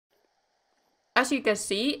As you can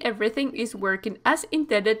see, everything is working as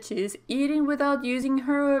intended. She's eating without using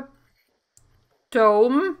her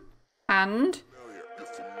dome hand.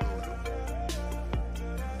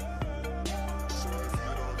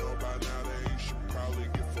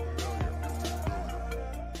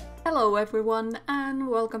 Hello everyone and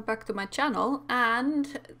welcome back to my channel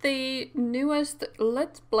and the newest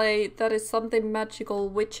Let's Play that is something magical,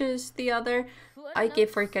 which is the other. I keep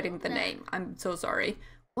forgetting the name, I'm so sorry.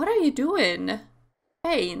 What are you doing?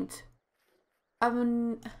 Paint.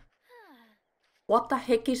 What the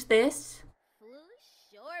heck is this?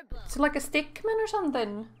 It's like a stickman or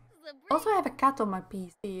something. Also I have a cat on my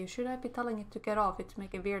PC. Should I be telling it to get off? It's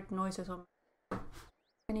making weird noises on me.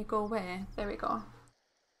 Can you go away? There we go.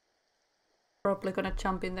 Probably gonna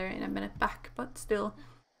jump in there in a minute back, but still.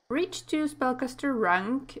 Reach 2 spellcaster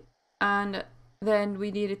rank, and then we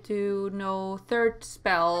needed to know 3rd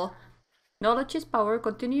spell. Knowledge is power.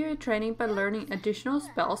 Continue your training by learning additional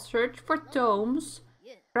spells. Search for tomes.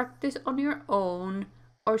 Practice on your own.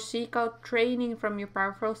 Or seek out training from your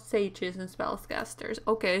powerful sages and spellcasters.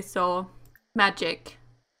 Okay, so magic.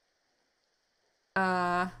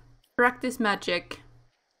 Practice magic.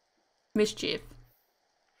 Mischief.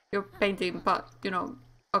 You're painting, but you know,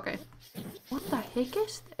 okay. What the heck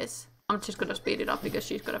is this? I'm just gonna speed it up because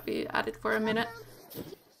she's gonna be at it for a minute.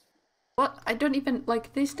 What? I don't even,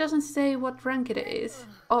 like, this doesn't say what rank it is.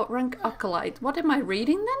 Oh, rank acolyte. What am I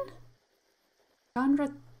reading then?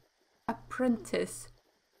 Genre apprentice.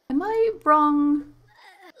 Am I wrong?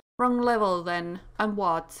 Wrong level then? I'm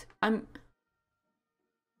what? I'm...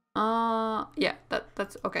 yeah,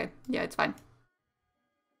 that's okay. Yeah, it's fine.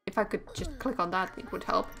 If I could just click on that, it would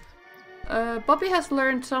help. Bobby has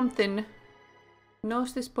learned something.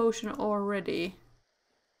 Knows this potion already.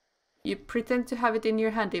 You pretend to have it in your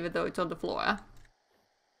hand even though it's on the floor.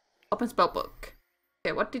 Open spellbook.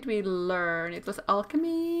 Okay, what did we learn? It was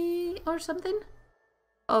alchemy or something?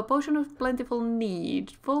 A potion of plentiful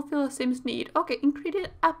need. Fulfill a SIMS need. Okay,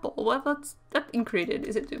 ingredient apple. Well, that ingredient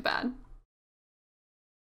isn't too bad.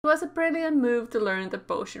 It was a brilliant move to learn the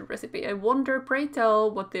potion recipe. I wonder, pray tell,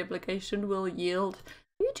 what the application will yield.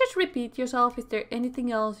 You just repeat yourself. Is there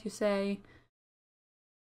anything else you say?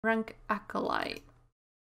 Rank acolyte.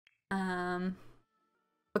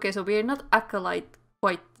 Okay, so we're not acolyte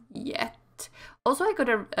quite yet. Also, I got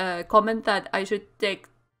a comment that I should take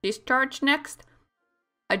discharge next.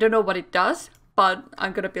 I don't know what it does, but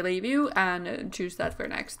I'm gonna believe you and choose that for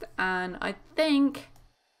next. And I think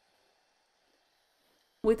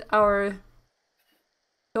with our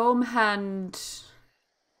dome hand,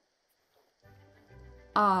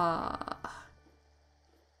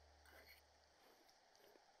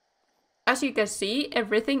 as you can see,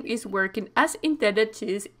 everything is working as intended.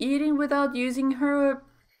 She's eating without using her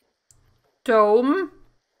dome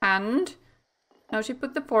hand. Now she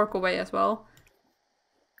put the fork away as well.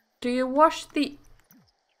 Do you wash the...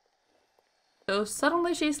 So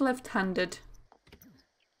suddenly she's left-handed.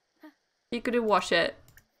 You couldn't wash it.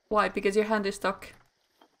 Why? Because your hand is stuck.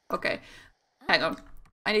 Okay, hang on.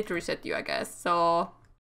 I need to reset you, I guess. So,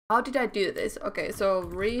 how did I do this? Okay, so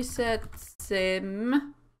reset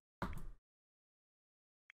sim.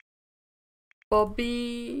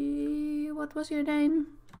 Bobby... What was your name?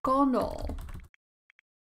 Connell.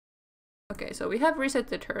 Okay, so we have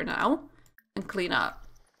resetted her now. And clean up.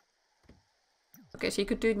 Okay, she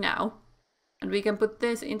could do it now. And we can put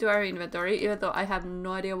this into our inventory, even though I have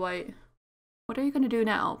no idea why... What are you gonna do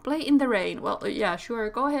now? Play in the rain. Well, yeah, sure,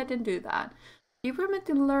 go ahead and do that. You were meant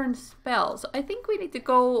to learn spells. I think we need to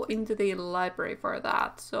go into the library for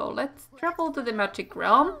that. So let's travel to the magic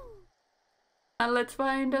realm. And let's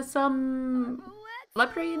find some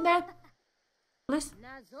library in there. Please.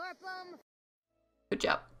 Good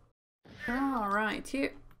job. Alright,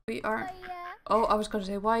 here we are. Oh, I was gonna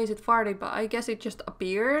say, why is it farting? But I guess it just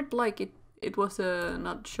appeared, like it was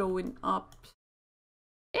not showing up.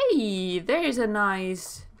 Hey, there is a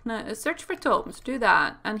nice search for tomes. Do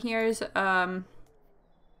that. And here's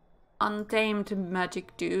untamed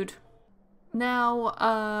magic dude.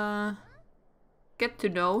 Now get to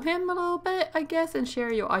know him a little bit, I guess, and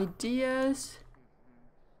share your ideas.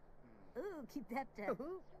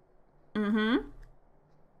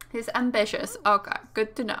 He's ambitious. Okay,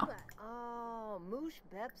 good to know.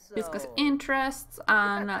 Discuss interests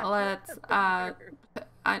and let's I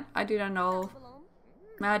didn't know.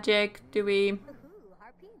 Magic, do we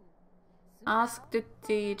ask to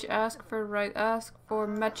teach, ask for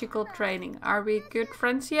magical training? Are we good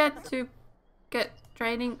friends yet to get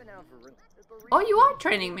training? Oh, you are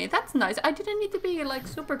training me, that's nice. I didn't need to be like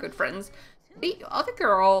super good friends. The other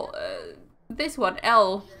girl, this one,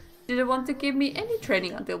 Elle, didn't want to give me any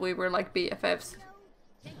training until we were like BFFs.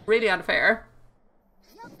 Really unfair.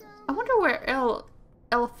 I wonder where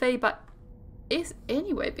Elphaba is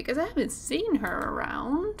anyway, because I haven't seen her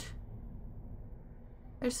around.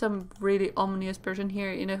 There's some really ominous person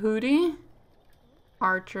here in a hoodie.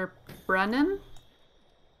 Archer Brennan.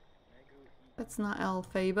 That's not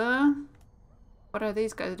Elphaba. What are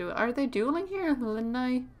these guys doing? Are they dueling here?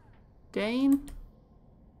 Linai? Dane?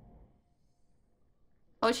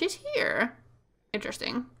 Oh, she's here.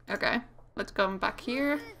 Interesting. Okay, let's come back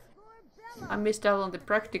here. I missed out on the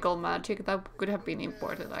practical magic. That could have been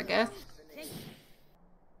important, I guess.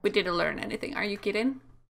 We didn't learn anything. Are you kidding?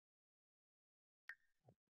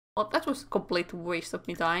 Well, that was a complete waste of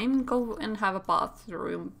my time. Go and have a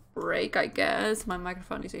bathroom break, I guess. My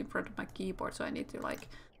microphone is in front of my keyboard, so I need to like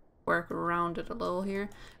work around it a little here.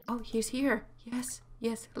 Oh, he's here. Yes,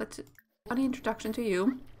 yes. Let's funny introduction to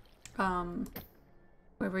you.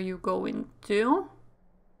 Where were you going to?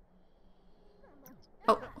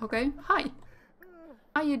 Oh, okay. Hi.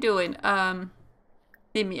 How you doing?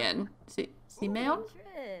 Simeon. Simeon?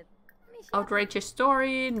 Outrageous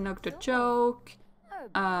story, knocked a joke.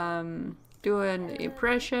 Do an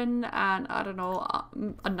impression, and I don't know,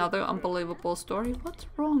 another unbelievable story. What's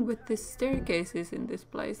wrong with these staircases in this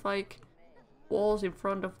place? Like, walls in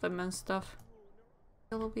front of them and stuff.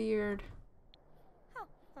 A little weird.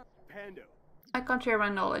 I can't share my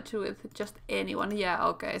knowledge with just anyone. Yeah,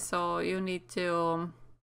 okay, so you need to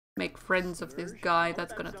make friends of this guy.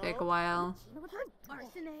 That's gonna take a while.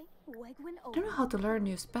 I don't know how to learn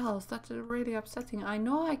new spells. That's really upsetting. I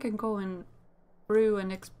know I can go and brew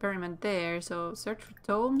an experiment there, so search for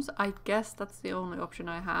tomes. I guess that's the only option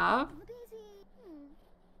I have.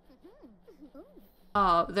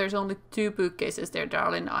 There's only 2 bookcases there,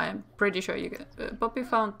 darling. I'm pretty sure you can. Poppy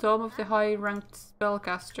found Tome of the high-ranked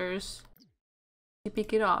spellcasters. Did you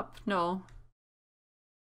pick it up? No.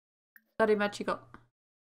 Study Magickal.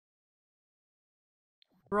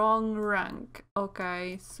 Wrong rank.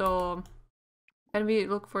 Okay, so can we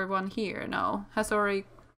look for one here? No. Has already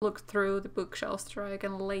looked through the bookshelves. Try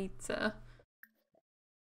again later.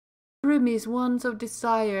 Rumi's Wands of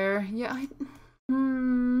Desire. Yeah,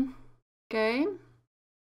 okay.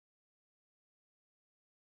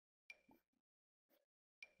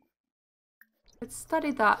 Let's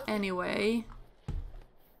study that anyway.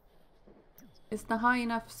 Is the high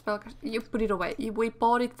enough spell? You put it away. We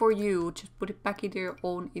bought it for you. Just put it back into your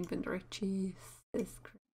own inventory. Jeez,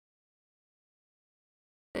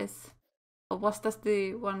 this. Oh, was that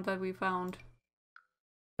the one that we found?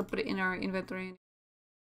 So put it in our inventory.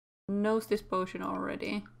 Knows this potion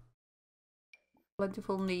already.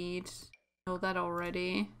 Plentiful needs. Know that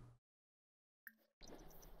already.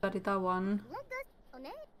 Study that one.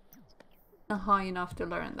 Not high enough to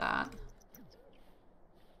learn that.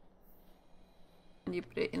 And you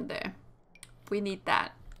put it in there. We need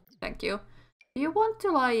that. Thank you. Do you want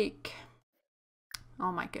to like...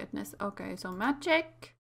 Oh my goodness. Okay, so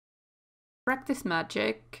magic. Practice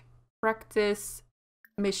magic. Practice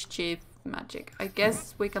mischief magic. I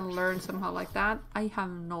guess we can learn somehow like that. I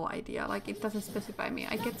have no idea. Like, it doesn't specify me.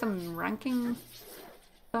 I get some ranking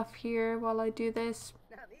stuff here while I do this.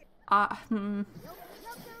 How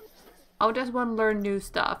does one learn new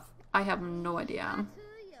stuff? I have no idea.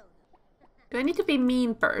 Do I need to be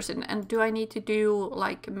mean person? And do I need to do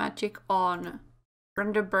like magic on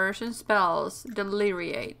random person spells?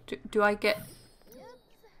 Deliriate. Do I get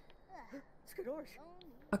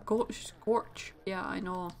a scorch? Yeah, I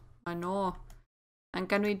know. I know. And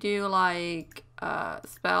can we do like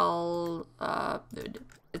spell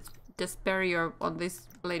it's Despair on this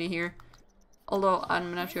lady here? Although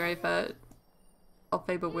I'm not sure if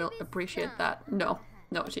Elphaba will appreciate that. No,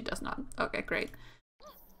 she does not. Okay, great.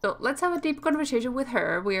 So let's have a deep conversation with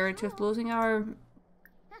her. We are just losing our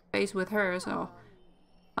face with her, so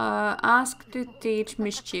ask to teach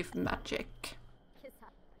mischief magic.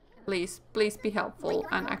 Please be helpful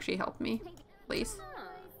and actually help me, please.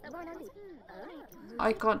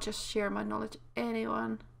 I can't just share my knowledge with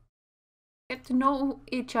anyone. Get to know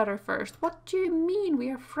each other first. What do you mean? We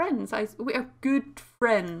are friends. We are good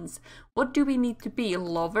friends. What do we need to be?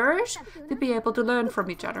 Lovers? To be able to learn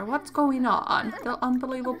from each other. What's going on? The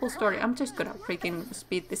unbelievable story. I'm just gonna freaking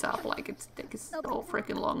speed this up. Like, it's taking so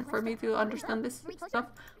freaking long for me to understand this stuff.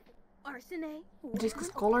 Just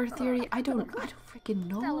scholar theory? I don't freaking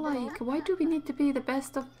know. Like, why do we need to be the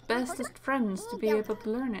bestest friends to be able to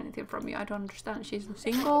learn anything from you? I don't understand. She's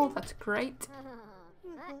single. That's great.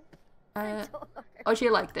 Oh, she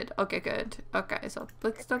liked it. Okay, good. Okay, so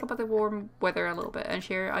let's talk about the warm weather a little bit and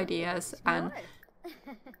share ideas and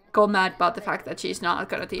go mad about the fact that she's not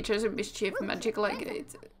gonna teach us mischief magic. Like,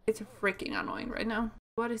 It's freaking annoying right now.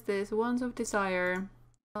 What is this? Wands of Desire.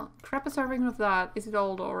 Well, grab a serving of that. Is it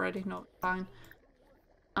old already? No, fine.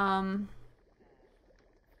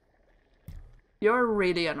 You're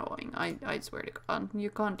really annoying. I swear to God. You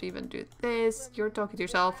can't even do this. You're talking to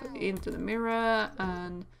yourself into the mirror,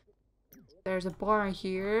 and there's a bar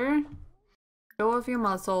here. Show off your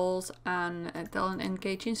muscles and tell an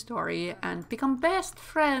engaging story and become best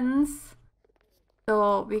friends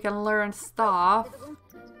so we can learn stuff.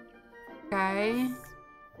 Okay.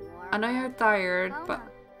 I know you're tired, but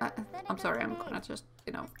I'm sorry, I'm gonna just,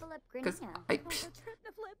 you know, because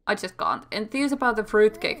I just can't. Enthuse about the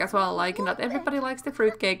fruitcake as well. Like, not everybody likes the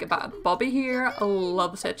fruitcake, but Bobby here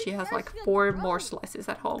loves it. She has like 4 more slices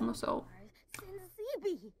at home, so...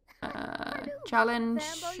 challenge,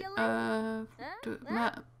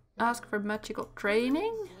 ask for magical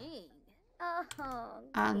training.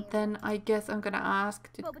 And then I guess I'm gonna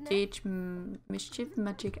ask to teach mischief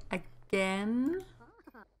magic again.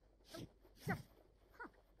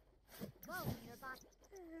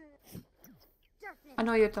 I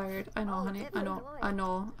know you're tired. I know, honey. I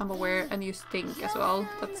know. I'm aware, and you stink as well.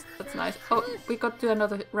 That's nice. Oh, we got to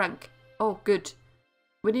another rank. Oh, good.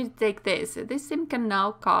 We need to take this. This sim can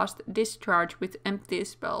now cast Discharge with empty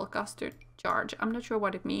spellcaster charge. I'm not sure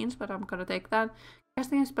what it means, but I'm gonna take that.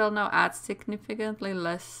 Casting a spell now adds significantly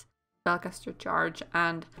less spellcaster charge,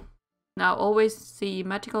 and now always see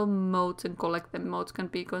magical motes and collect them. Motes can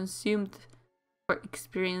be consumed for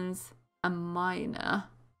experience and mana.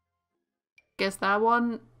 Guess that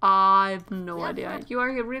one? I've no idea. You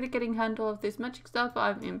are really getting handle of this magic stuff.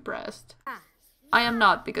 I'm impressed. I am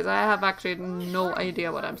not, because I have actually no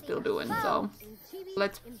idea what I'm still doing, so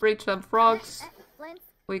let's breach some frogs.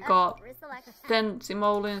 We got 10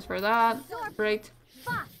 simoleons for that. Great.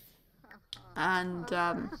 And we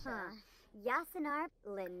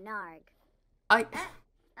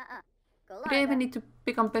didn't even need to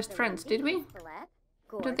become best friends, did we?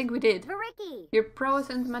 I don't think we did. Your prowess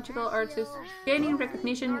and magical arts is gaining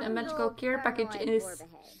recognition. A magical care package is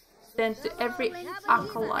sent to every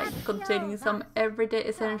acolyte containing some everyday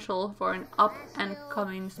essential for an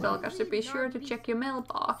up-and-coming spellcaster. Be sure to check your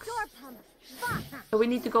mailbox. So we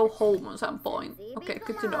need to go home at some point. Okay,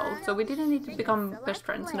 good to know. So we didn't need to become best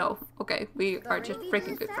friends, no. Okay, we are just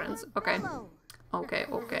freaking good friends. Okay.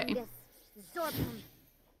 Okay.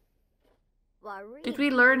 Did we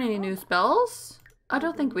learn any new spells? I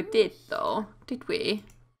don't think we did, though. Did we?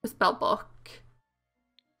 The spellbook.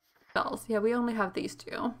 Spells. Yeah, we only have these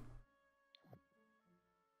 2.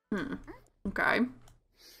 Okay.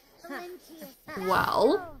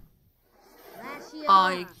 Well,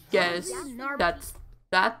 I guess that's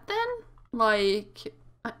that then? Like,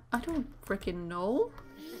 I don't freaking know.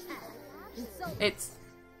 It's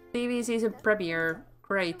TV season premiere.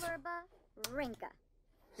 Great.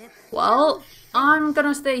 Well, I'm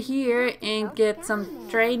gonna stay here and get some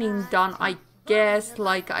training done, I guess.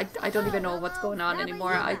 Like, I don't even know what's going on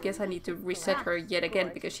anymore. I guess I need to reset her yet again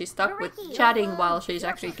because she's stuck with chatting while she's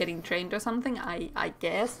actually getting trained or something, I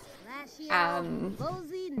guess.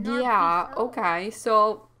 Yeah, okay,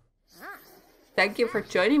 so thank you for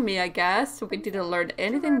joining me, I guess. We didn't learn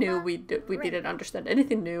anything new, we didn't understand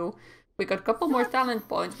anything new. We got a couple more talent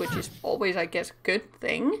points, which is always, I guess, a good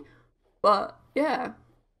thing. But, yeah.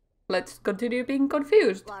 Let's continue being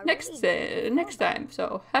confused next time.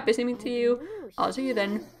 So, happy simming to you. I'll see you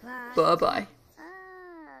then. Bye-bye.